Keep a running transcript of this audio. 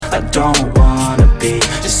I don't wanna be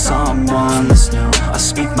just someone that's new. I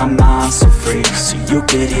speak my mind so free, so you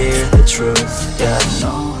could hear the truth. Yeah, I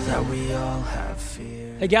know that we all have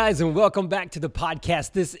fear. Hey guys, and welcome back to the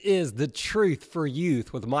podcast. This is The Truth for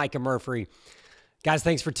Youth with Micah Murphy. Guys,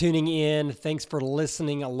 thanks for tuning in. Thanks for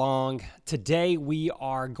listening along. Today we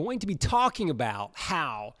are going to be talking about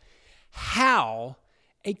how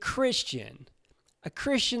a Christian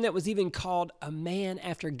that was even called a man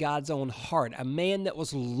after God's own heart, a man that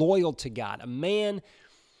was loyal to God, a man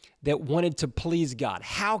that wanted to please God,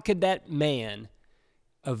 how could that man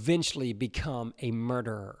eventually become a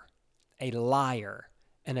murderer, a liar,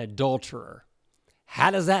 an adulterer?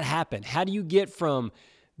 How does that happen? How do you get from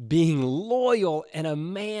being loyal and a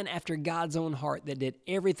man after God's own heart that did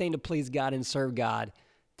everything to please God and serve God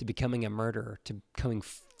to becoming a murderer, to becoming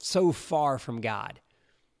so far from God?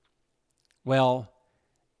 Well,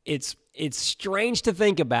 it's strange to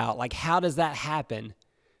think about, like, how does that happen?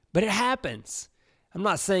 But it happens. I'm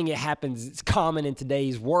not saying it happens, it's common in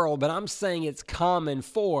today's world, but I'm saying it's common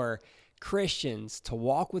for Christians to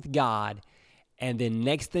walk with God, and then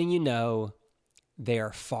next thing you know, they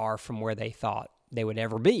are far from where they thought they would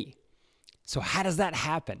ever be. So how does that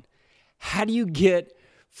happen? How do you get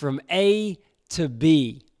from A to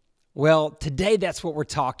B? Well, today that's what we're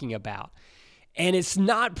talking about. And it's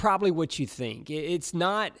not probably what you think. It's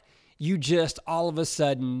not you just all of a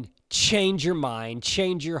sudden change your mind,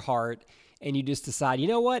 change your heart, and you just decide, you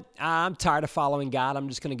know what? I'm tired of following God. I'm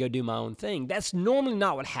just going to go do my own thing. That's normally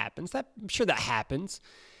not what happens. I'm sure that happens,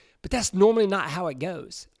 but that's normally not how it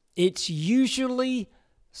goes. It's usually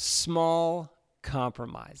small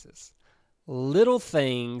compromises, little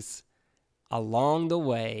things along the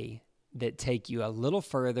way that take you a little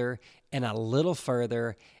further and a little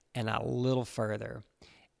further and a little further.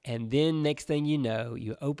 And then next thing you know,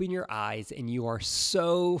 you open your eyes and you are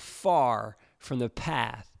so far from the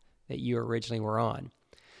path that you originally were on.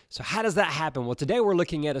 So how does that happen? Well, today we're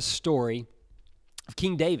looking at a story of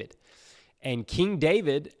King David. And King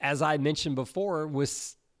David, as I mentioned before,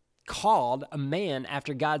 was called a man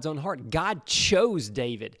after God's own heart. God chose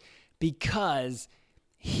David because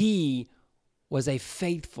he was a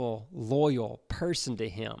faithful, loyal person to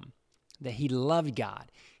him, that he loved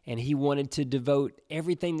God, and he wanted to devote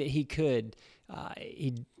everything that he could.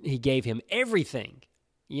 He gave him everything,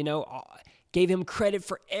 gave him credit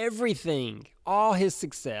for everything, all his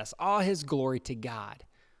success, all his glory to God.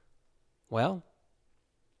 Well,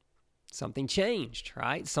 something changed,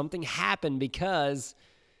 right? Something happened because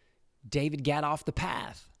David got off the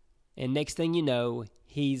path. And next thing you know,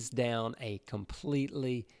 he's down a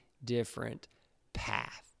completely different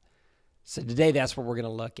path. So today, that's what we're going to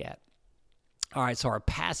look at. All right, so our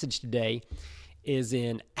passage today is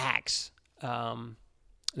in Acts.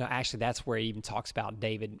 That's where he even talks about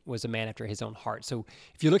David was a man after his own heart. So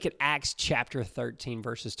if you look at Acts chapter 13,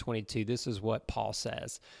 verses 22, this is what Paul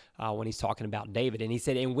says when he's talking about David. And he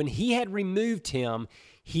said, "And when he had removed him,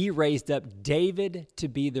 he raised up David to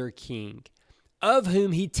be their king, of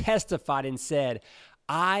whom he testified and said,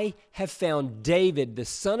 I have found David, the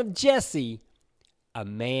son of Jesse, a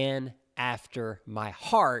man after my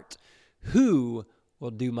heart, who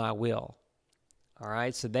will do my will." All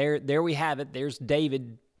right, so there we have it. There's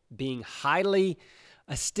David being highly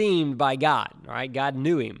esteemed by God. All right, God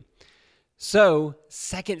knew him. So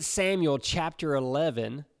 2 Samuel chapter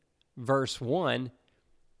 11, verse 1,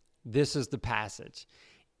 this is the passage.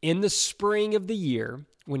 "In the spring of the year,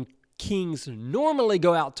 when kings normally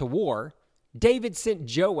go out to war, David sent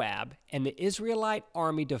Joab and the Israelite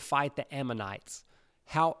army to fight the Ammonites.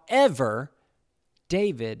 However,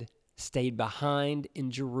 David stayed behind in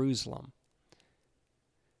Jerusalem.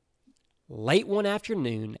 Late one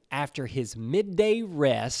afternoon, after his midday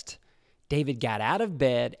rest, David got out of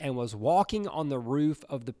bed and was walking on the roof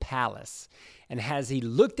of the palace. And as he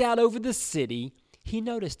looked out over the city, he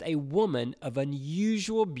noticed a woman of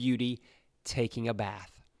unusual beauty taking a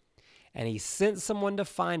bath. And he sent someone to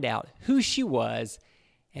find out who she was,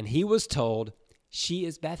 and he was told, she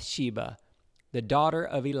is Bathsheba, the daughter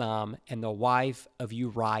of Elam and the wife of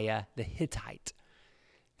Uriah the Hittite.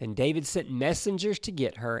 Then David sent messengers to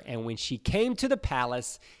get her, and when she came to the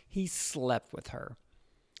palace, he slept with her.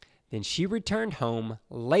 Then she returned home.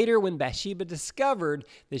 Later, when Bathsheba discovered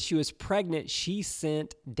that she was pregnant, she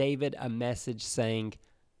sent David a message saying,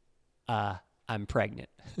 I'm pregnant.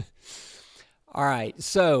 All right,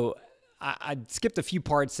 so I skipped a few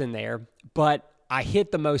parts in there, but I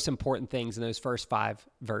hit the most important things in those first 5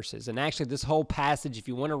 verses. And actually, this whole passage, if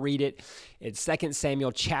you want to read it, it's 2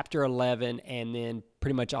 Samuel chapter 11, and then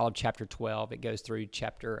pretty much all of chapter 12. It goes through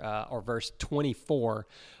verse 24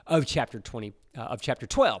 of chapter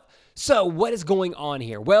 12. So what is going on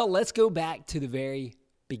here? Well, let's go back to the very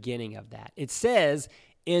beginning of that. It says,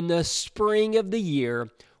 in the spring of the year,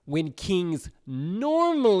 when kings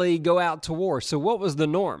normally go out to war. So what was the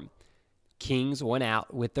norm? Kings went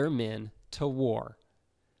out with their men to war.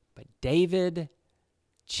 But David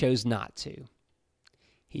chose not to.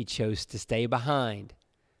 He chose to stay behind.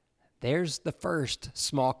 There's the first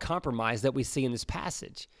small compromise that we see in this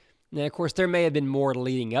passage. Now, of course, there may have been more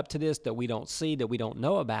leading up to this that we don't see, that we don't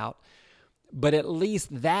know about, but at least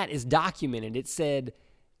that is documented. It said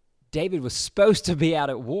David was supposed to be out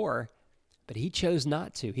at war, but he chose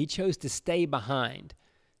not to. He chose to stay behind.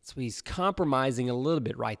 So he's compromising a little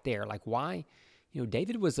bit right there. Like, why?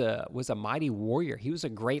 David was a mighty warrior. He was a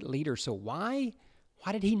great leader. So why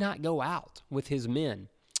did he not go out with his men?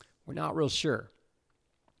 We're not real sure.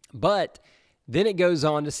 But then it goes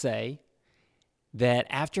on to say that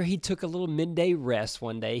after he took a little midday rest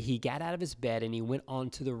one day, he got out of his bed and he went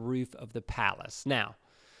onto the roof of the palace. Now,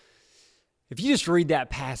 if you just read that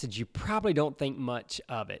passage, you probably don't think much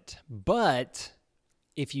of it. But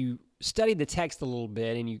if you study the text a little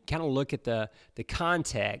bit and you kind of look at the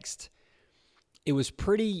context, it was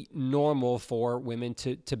pretty normal for women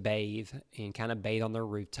to bathe and kind of bathe on their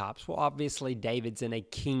rooftops. Well, obviously, David's in a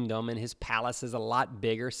kingdom, and his palace is a lot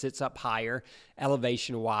bigger, sits up higher,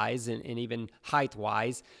 elevation-wise and even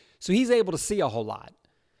height-wise. So he's able to see a whole lot.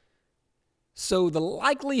 So the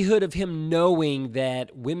likelihood of him knowing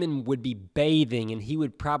that women would be bathing and he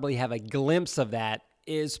would probably have a glimpse of that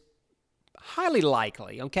is highly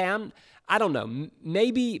likely, okay? I don't know.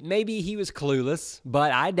 Maybe he was clueless,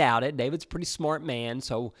 but I doubt it. David's a pretty smart man,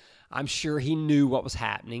 so I'm sure he knew what was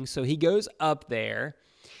happening. So he goes up there.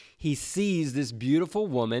 He sees this beautiful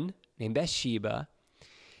woman named Bathsheba,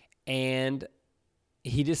 and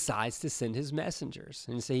he decides to send his messengers.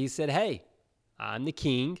 And so he said, hey, I'm the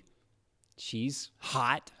king. She's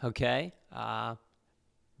hot, okay?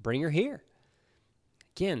 Bring her here.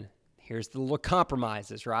 Again, here's the little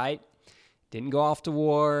compromises, right? Didn't go off to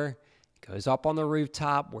war. Goes up on the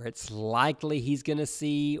rooftop where it's likely he's going to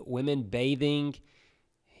see women bathing.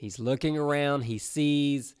 He's looking around. He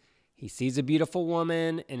sees a beautiful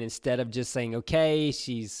woman, and instead of just saying, okay,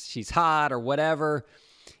 she's hot or whatever,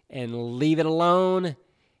 and leave it alone,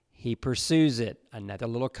 he pursues it. Another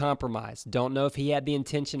little compromise. Don't know if he had the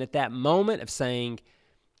intention at that moment of saying,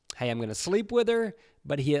 hey, I'm going to sleep with her,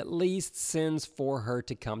 but he at least sends for her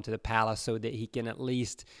to come to the palace so that he can at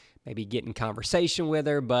least maybe get in conversation with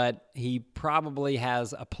her, but he probably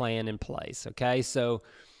has a plan in place, okay? So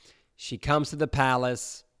she comes to the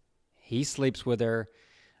palace. He sleeps with her.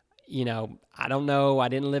 I don't know. I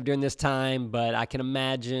didn't live during this time, but I can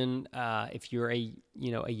imagine if you're a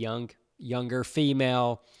younger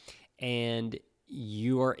female and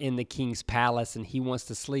you are in the king's palace and he wants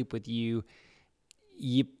to sleep with you,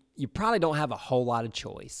 you probably don't have a whole lot of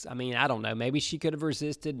choice. I mean, I don't know. Maybe she could have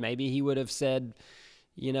resisted. Maybe he would have said,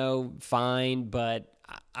 fine, but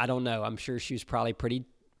I don't know. I'm sure she was probably pretty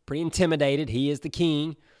intimidated. He is the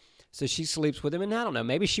king, so she sleeps with him, and I don't know.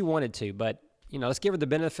 Maybe she wanted to, but, let's give her the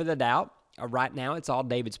benefit of the doubt. Right now, it's all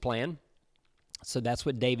David's plan, so that's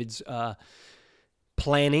what David's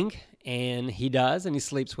planning, and he does, and he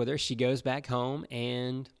sleeps with her. She goes back home,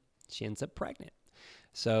 and she ends up pregnant.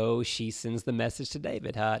 So she sends the message to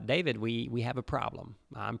David. David, we have a problem.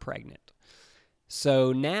 I'm pregnant.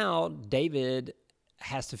 So now David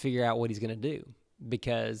has to figure out what he's going to do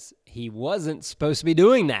because he wasn't supposed to be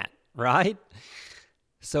doing that, right?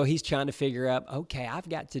 So he's trying to figure out, okay, I've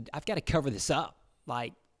got to cover this up.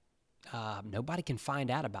 Like, nobody can find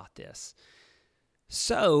out about this.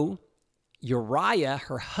 So Uriah,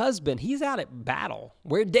 her husband, he's out at battle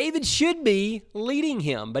where David should be leading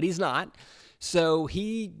him, but he's not. So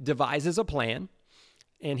he devises a plan,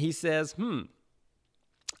 and he says, bring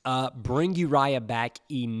Uriah back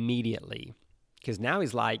immediately. Because now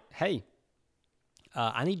he's like, hey,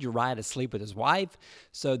 I need Uriah to sleep with his wife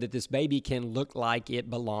so that this baby can look like it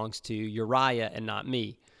belongs to Uriah and not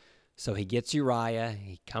me. So he gets Uriah,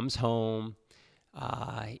 he comes home,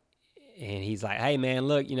 and he's like, hey, man,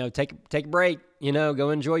 look, take a break, go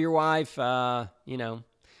enjoy your wife, rest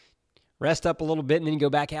up a little bit and then go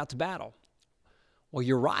back out to battle. Well,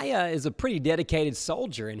 Uriah is a pretty dedicated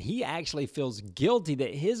soldier, and he actually feels guilty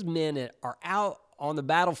that his men are out on the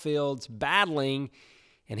battlefields battling,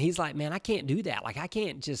 and he's like, man, I can't do that. Like, I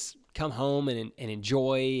can't just come home and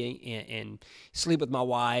enjoy and sleep with my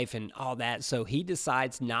wife and all that. So he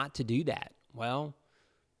decides not to do that. Well,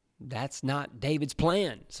 that's not David's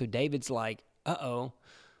plan. So David's like, uh-oh,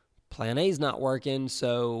 plan A's not working.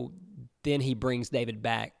 So then he brings David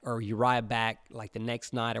back, or Uriah back, like the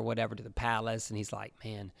next night or whatever, to the palace. And he's like,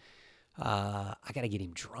 man, I got to get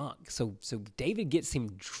him drunk. So David gets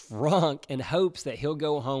him drunk in hopes that he'll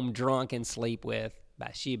go home drunk and sleep with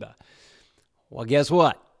Bathsheba. Well, guess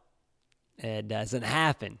what? It doesn't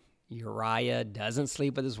happen. Uriah doesn't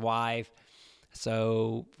sleep with his wife.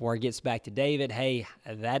 So word gets back to David, hey,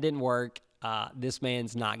 that didn't work. This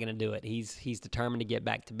man's not going to do it. He's determined to get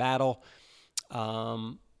back to battle.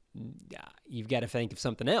 You've got to think of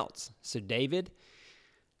something else. So David,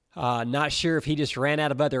 not sure if he just ran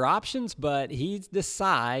out of other options, but he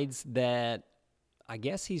decides that I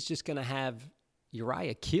guess he's just going to have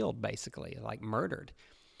Uriah killed, basically, like murdered.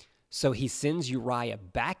 So he sends Uriah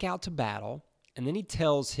back out to battle, and then he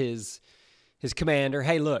tells his commander,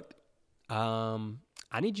 hey, look,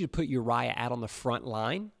 I need you to put Uriah out on the front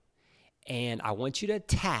line, and I want you to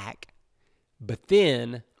attack, but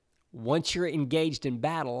then once you're engaged in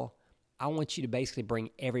battle, I want you to basically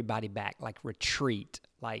bring everybody back, like retreat,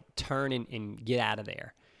 like turn and get out of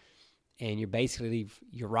there. And you basically leave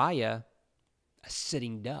Uriah a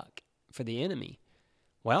sitting duck for the enemy.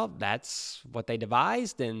 Well, that's what they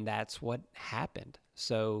devised, and that's what happened.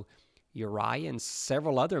 So Uriah and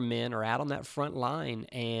several other men are out on that front line,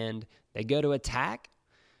 and they go to attack.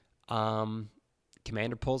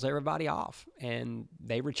 Commander pulls everybody off, and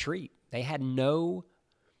they retreat. They had no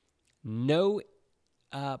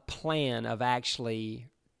plan of actually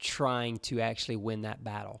trying to actually win that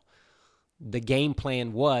battle. The game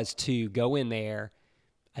plan was to go in there,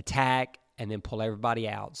 attack, and then pull everybody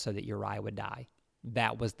out so that Uriah would die.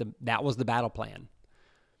 That was the battle plan.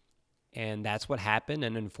 And that's what happened,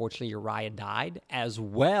 and unfortunately Uriah died, as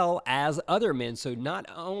well as other men. So not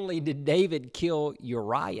only did David kill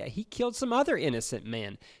Uriah, he killed some other innocent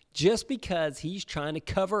men just because he's trying to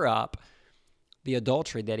cover up the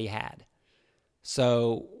adultery that he had.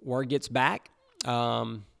 So word gets back,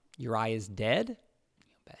 Uriah is dead,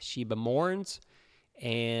 Bathsheba mourns,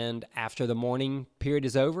 and after the mourning period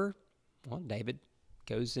is over, well, David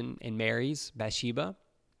goes and marries Bathsheba,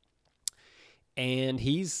 and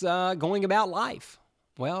he's going about life.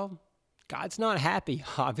 Well, God's not happy,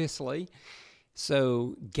 obviously,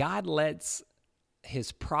 so God lets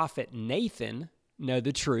his prophet Nathan know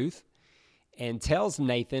the truth, and tells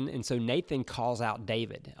Nathan, and so Nathan calls out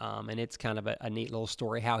David, and it's kind of a neat little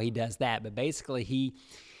story how he does that, but basically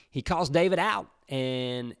he calls David out,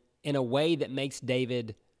 and in a way that makes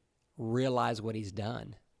David realize what he's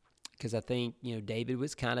done, because I think, David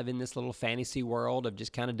was kind of in this little fantasy world of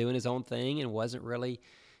just kind of doing his own thing and wasn't really,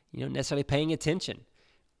 necessarily paying attention,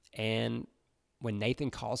 and when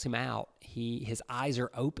Nathan calls him out, his eyes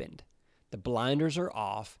are opened, the blinders are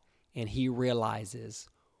off, and he realizes,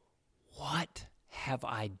 what have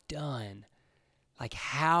I done? Like,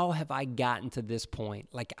 how have I gotten to this point?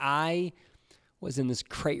 Like, I was in this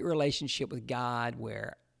great relationship with God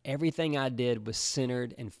where everything I did was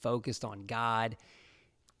centered and focused on God.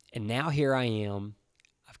 And now here I am.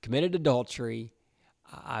 I've committed adultery.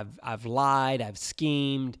 I've lied. I've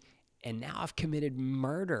schemed. And now I've committed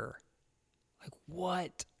murder. Like,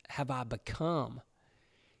 what have I become?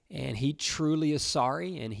 And he truly is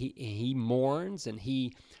sorry, and he mourns, and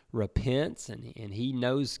he repents, and he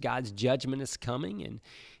knows God's judgment is coming,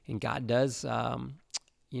 and God does,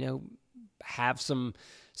 have some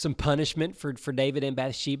punishment for David and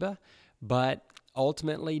Bathsheba, but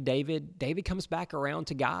ultimately David comes back around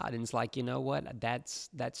to God, and it's like, you know what, that's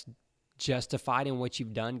justified in what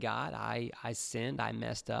you've done, God. I sinned, I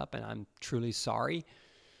messed up, and I'm truly sorry.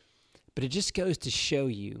 But it just goes to show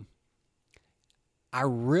you, I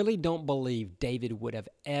really don't believe David would have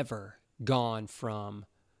ever gone from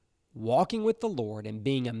walking with the Lord and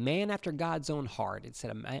being a man after God's own heart. It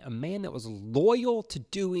said a man that was loyal to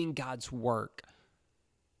doing God's work,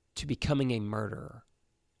 to becoming a murderer.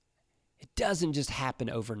 It doesn't just happen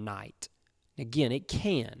overnight. Again, it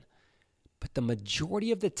can, but the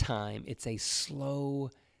majority of the time, it's a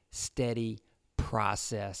slow, steady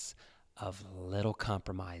process of little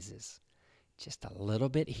compromises. Just a little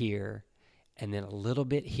bit here, and then a little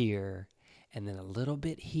bit here, and then a little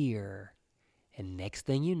bit here, and next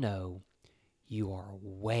thing you know, you are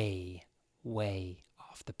way, way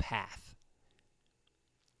off the path.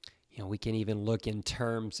 We can even look in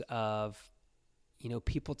terms of,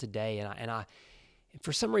 people today, and I,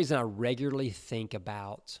 for some reason, I regularly think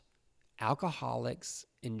about alcoholics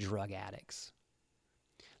and drug addicts.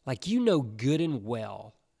 Like, good and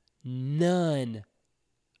well, none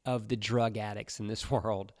of the drug addicts in this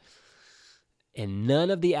world and none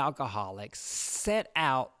of the alcoholics set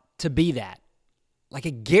out to be that. Like, I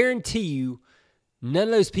guarantee you, none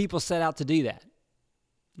of those people set out to do that.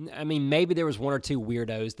 I mean, maybe there was one or two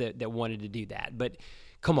weirdos that wanted to do that. But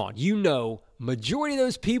come on, majority of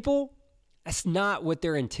those people, that's not what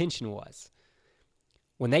their intention was.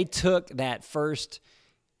 When they took that first,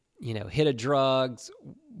 hit of drugs,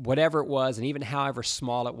 whatever it was, and even however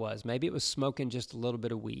small it was, maybe it was smoking just a little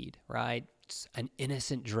bit of weed, right? It's an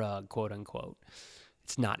innocent drug, quote unquote.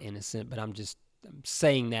 It's not innocent, but I'm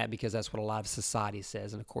saying that because that's what a lot of society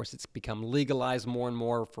says. And of course, it's become legalized more and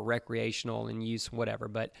more for recreational and use, whatever.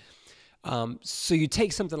 But so you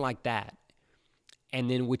take something like that, and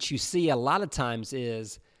then what you see a lot of times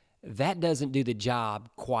is that doesn't do the job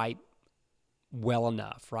quite well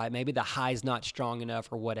enough, right? Maybe the high's not strong enough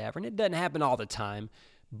or whatever. And it doesn't happen all the time,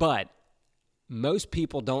 but most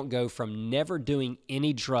people don't go from never doing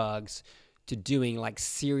any drugs to doing like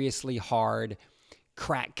seriously hard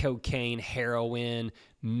crack cocaine, heroin,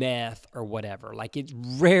 meth, or whatever. Like, it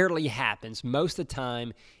rarely happens. Most of the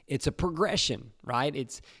time, it's a progression, right?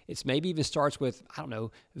 It's maybe even starts with, I don't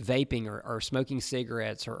know, vaping or smoking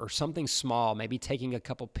cigarettes or something small, maybe taking a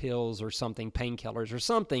couple pills or something, painkillers or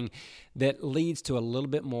something that leads to a little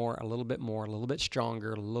bit more, a little bit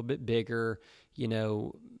stronger, a little bit bigger,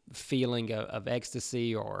 feeling of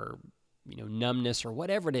ecstasy or, numbness or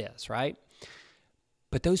whatever it is, right?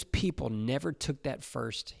 But those people never took that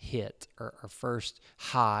first hit or first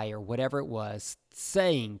high or whatever it was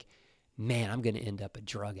saying, man, I'm going to end up a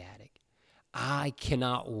drug addict. I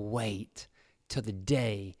cannot wait till the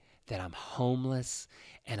day that I'm homeless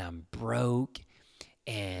and I'm broke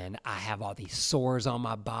and I have all these sores on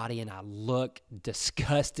my body and I look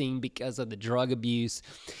disgusting because of the drug abuse.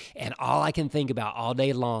 And all I can think about all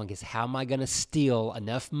day long is, how am I going to steal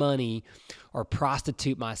enough money or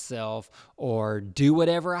prostitute myself or do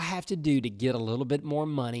whatever I have to do to get a little bit more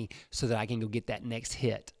money so that I can go get that next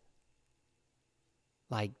hit?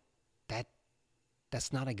 Like,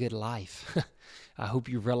 that's not a good life. I hope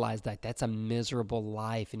you realize that that's a miserable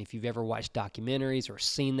life. And if you've ever watched documentaries or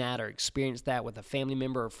seen that or experienced that with a family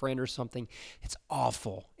member or friend or something, it's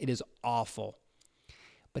awful. It is awful.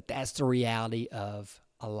 But that's the reality of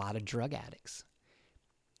a lot of drug addicts.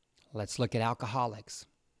 Let's look at alcoholics.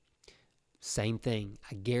 Same thing.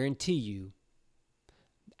 I guarantee you,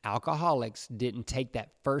 alcoholics didn't take that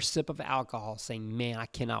first sip of alcohol saying, man, I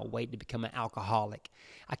cannot wait to become an alcoholic.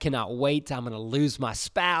 I cannot wait till I'm going to lose my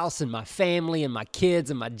spouse and my family and my kids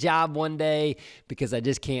and my job one day because I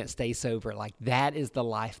just can't stay sober. Like, that is the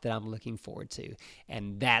life that I'm looking forward to.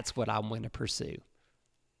 And that's what I'm going to pursue.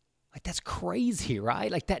 Like, that's crazy,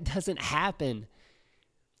 right? Like, that doesn't happen.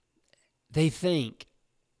 They think,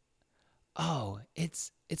 oh,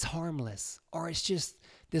 it's harmless, or it's just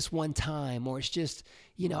this one time, or it's just,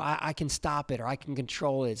 I can stop it or I can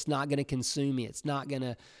control it. It's not going to consume me. It's not going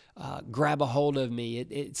to grab a hold of me.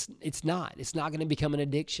 It's not going to become an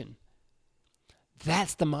addiction.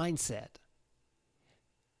 That's the mindset.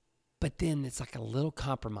 But then it's like a little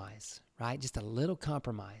compromise, right? Just a little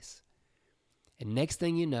compromise. And next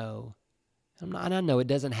thing you know, and I know it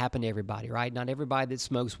doesn't happen to everybody, right? Not everybody that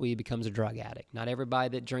smokes weed becomes a drug addict. Not everybody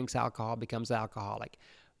that drinks alcohol becomes an alcoholic.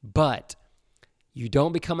 But you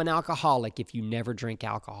don't become an alcoholic if you never drink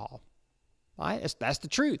alcohol. Right? That's the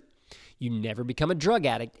truth. You never become a drug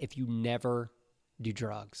addict if you never do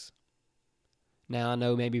drugs. Now, I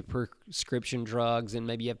know maybe prescription drugs and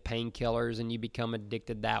maybe you have painkillers and you become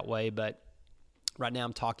addicted that way, but right now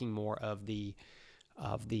I'm talking more of the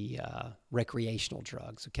recreational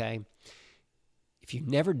drugs, okay? If you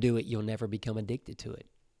never do it, you'll never become addicted to it.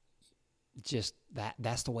 Just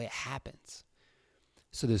that's the way it happens.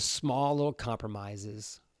 So those small little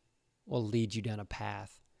compromises will lead you down a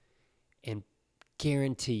path, and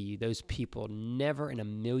guarantee you those people never in a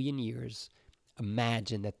million years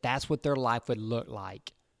imagine that that's what their life would look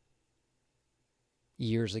like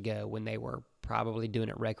years ago when they were probably doing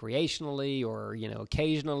it recreationally or,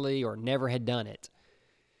 occasionally, or never had done it.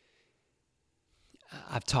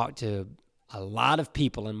 I've talked to a lot of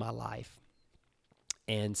people in my life,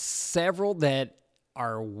 and several that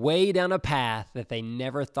are way down a path that they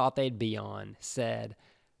never thought they'd be on said,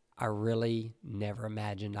 I really never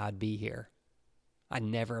imagined I'd be here. I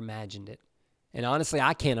never imagined it. And honestly,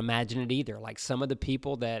 I can't imagine it either. Like, some of the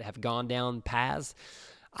people that have gone down paths,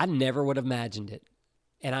 I never would have imagined it.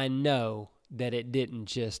 And I know that it didn't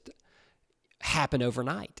just happen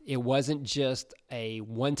overnight. It wasn't just a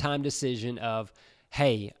one-time decision of,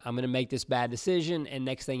 hey, I'm going to make this bad decision, and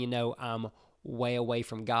next thing you know, I'm way away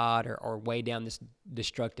from God or way down this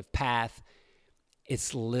destructive path.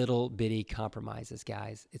 It's little bitty compromises,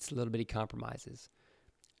 guys. It's little bitty compromises.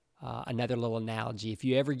 Another little analogy: have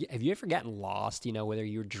you ever gotten lost? Whether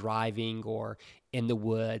you're driving or in the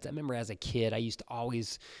woods. I remember as a kid, I used to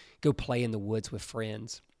always go play in the woods with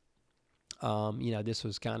friends. This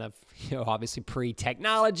was kind of, obviously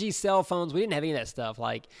pre-technology, cell phones. We didn't have any of that stuff.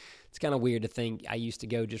 Like, it's kind of weird to think I used to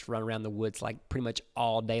go just run around the woods like pretty much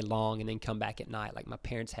all day long and then come back at night. Like, my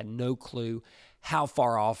parents had no clue how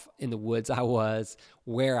far off in the woods I was,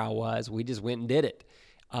 where I was. We just went and did it.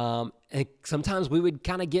 And sometimes we would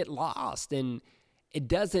kind of get lost, and it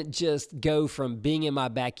doesn't just go from being in my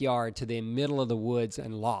backyard to the middle of the woods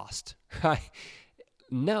and lost, right?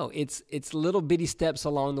 No, it's little bitty steps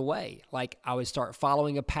along the way. Like, I would start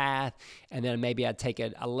following a path, and then maybe I'd take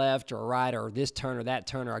a left or a right or this turn or that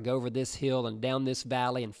turn, or I'd go over this hill and down this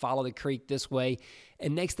valley and follow the creek this way.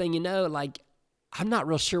 And next thing you know, like, I'm not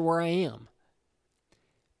real sure where I am.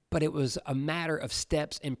 But it was a matter of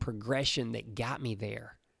steps and progression that got me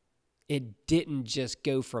there. It didn't just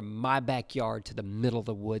go from my backyard to the middle of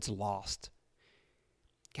the woods lost.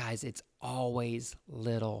 Guys, it's always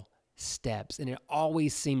little steps, and it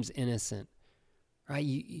always seems innocent, right?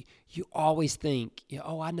 You always think,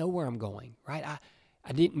 I know where I'm going, right?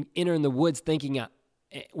 I didn't enter in the woods thinking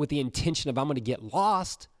with the intention of I'm going to get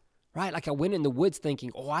lost, right? Like, I went in the woods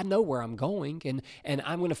thinking, I know where I'm going, and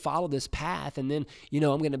I'm going to follow this path, and then, I'm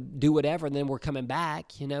going to do whatever, and then we're coming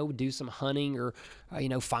back, do some hunting or,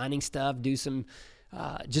 finding stuff, do some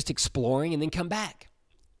just exploring, and then come back.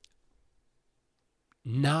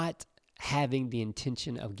 Not having the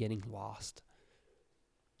intention of getting lost.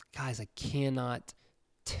 Guys, I cannot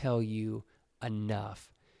tell you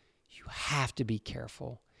enough. You have to be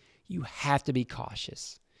careful. You have to be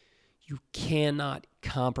cautious. You cannot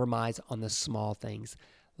compromise on the small things.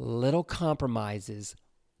 Little compromises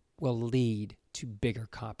will lead to bigger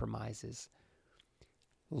compromises.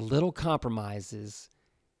 Little compromises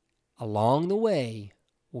along the way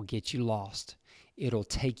will get you lost. It'll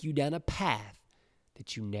take you down a path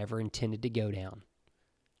that you never intended to go down.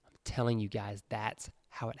 I'm telling you guys, that's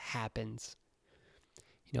how it happens.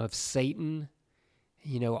 If Satan,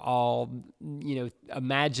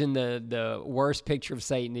 imagine the worst picture of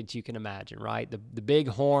Satan that you can imagine, right? The big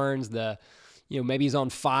horns, maybe he's on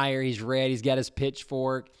fire, he's red, he's got his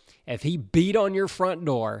pitchfork. If he beat on your front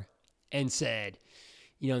door and said,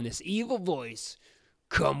 in this evil voice,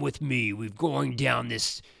 "Come with me, we're going down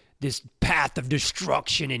this path of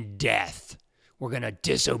destruction and death. We're going to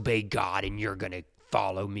disobey God, and you're going to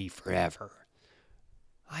follow me forever."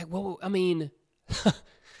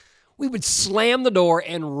 We would slam the door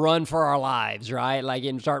and run for our lives, right? Like,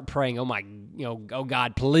 and start praying, oh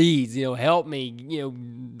God, please, help me,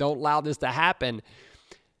 don't allow this to happen.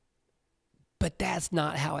 But that's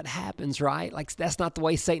not how it happens, right? Like, that's not the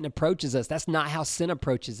way Satan approaches us. That's not how sin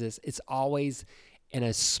approaches us. It's always in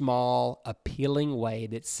a small, appealing way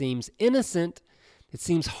that seems innocent, it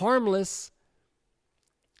seems harmless.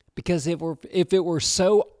 Because if it were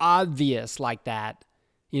so obvious like that,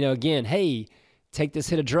 again, hey, take this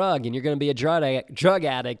hit of drug and you're going to be a drug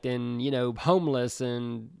addict and, homeless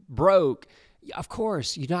and broke. Of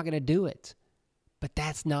course, you're not going to do it. But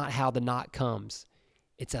that's not how the knock comes.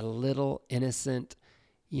 It's a little innocent,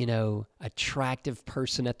 attractive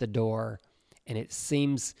person at the door, and it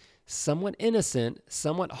seems somewhat innocent,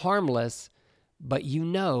 somewhat harmless, but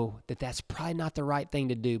that that's probably not the right thing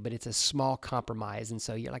to do, but it's a small compromise. And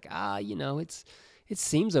so you're like, it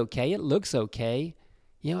seems okay. It looks okay.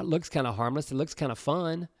 It looks kind of harmless. It looks kind of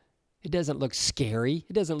fun. It doesn't look scary.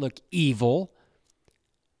 It doesn't look evil.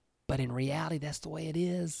 But in reality, that's the way it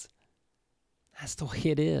is. That's the way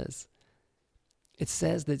it is. It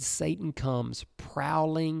says that Satan comes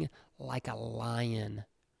prowling like a lion,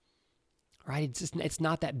 right? It's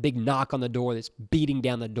not that big knock on the door that's beating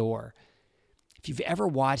down the door. If you've ever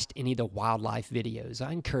watched any of the wildlife videos,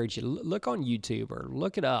 I encourage you to look on YouTube or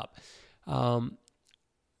look it up.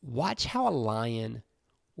 Watch how a lion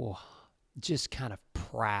will just kind of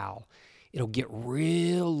prowl. It'll get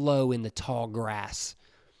real low in the tall grass,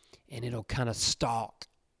 and it'll kind of stalk,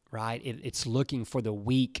 right? It's looking for the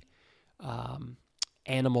weak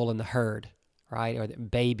animal in the herd, right? Or the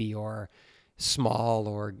baby or small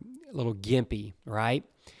or little gimpy, right?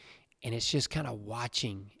 And it's just kind of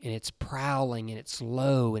watching, and it's prowling, and it's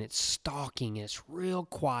low, and it's stalking, and it's real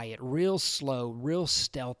quiet, real slow, real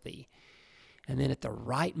stealthy. And then at the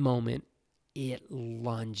right moment, it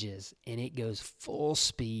lunges, and it goes full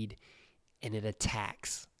speed, and it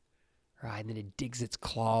attacks, right? And then it digs its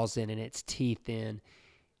claws in and its teeth in,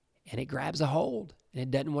 and it grabs a hold, and it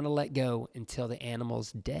doesn't want to let go until the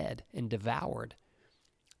animal's dead and devoured.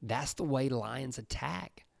 That's the way lions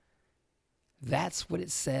attack. That's what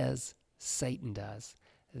it says Satan does.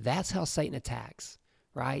 That's how Satan attacks.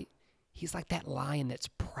 right? He's like that lion that's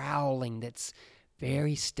prowling, that's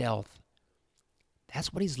very stealth.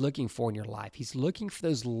 That's what he's looking for in your life. He's looking for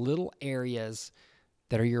those little areas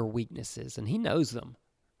that are your weaknesses, and he knows them,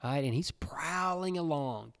 right? And he's prowling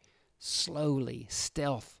along slowly,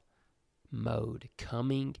 stealth mode,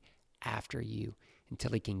 coming after you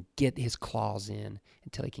until he can get his claws in,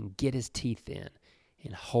 until he can get his teeth in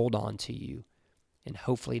and hold on to you and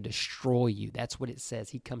hopefully destroy you. That's what it says.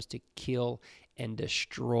 He comes to kill and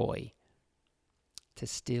destroy, to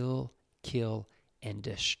steal, kill, and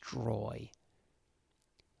destroy.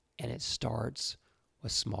 And it starts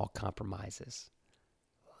with small compromises,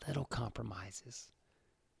 little compromises.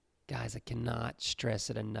 Guys, I cannot stress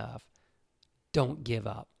it enough. Don't give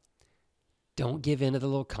up. Don't give in to the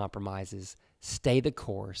little compromises. Stay the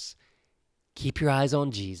course. Keep your eyes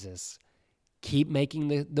on Jesus. Keep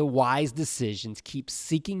making the wise decisions. Keep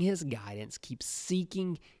seeking his guidance. Keep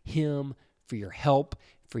seeking him for your help,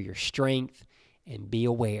 for your strength, and be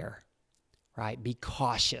aware, right? Be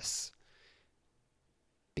cautious,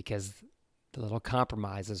 because the little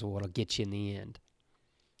compromises are what will get you in the end.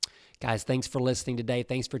 Guys, thanks for listening today.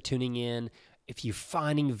 Thanks for tuning in. If you're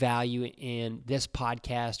finding value in this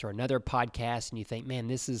podcast or another podcast and you think, man,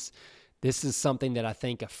 this is something that I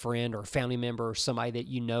think a friend or a family member or somebody that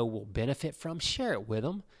you know will benefit from, share it with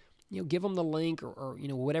them. Give them the link or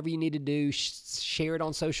whatever you need to do. Share it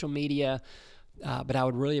on social media. But I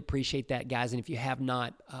would really appreciate that, guys. And if you have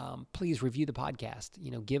not, please review the podcast.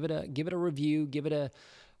 Give it a review, give it a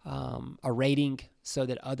rating so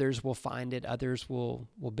that others will find it. Others will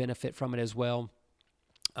benefit from it as well.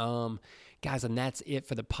 Guys, and that's it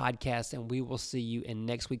for the podcast, and we will see you in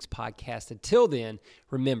next week's podcast. Until then,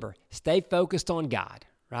 remember, stay focused on God,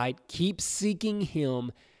 right? Keep seeking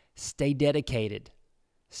him, stay dedicated,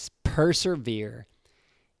 persevere,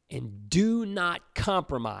 and do not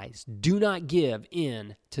compromise. Do not give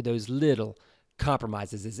in to those little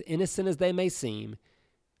compromises, as innocent as they may seem,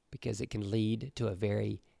 because it can lead to a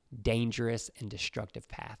very dangerous and destructive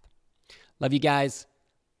path. Love you guys.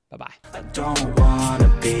 Bye-bye. I don't wanna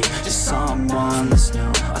be just someone that's new.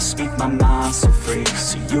 I speak my mind so free,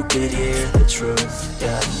 so you could hear the truth.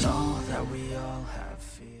 Yeah, no.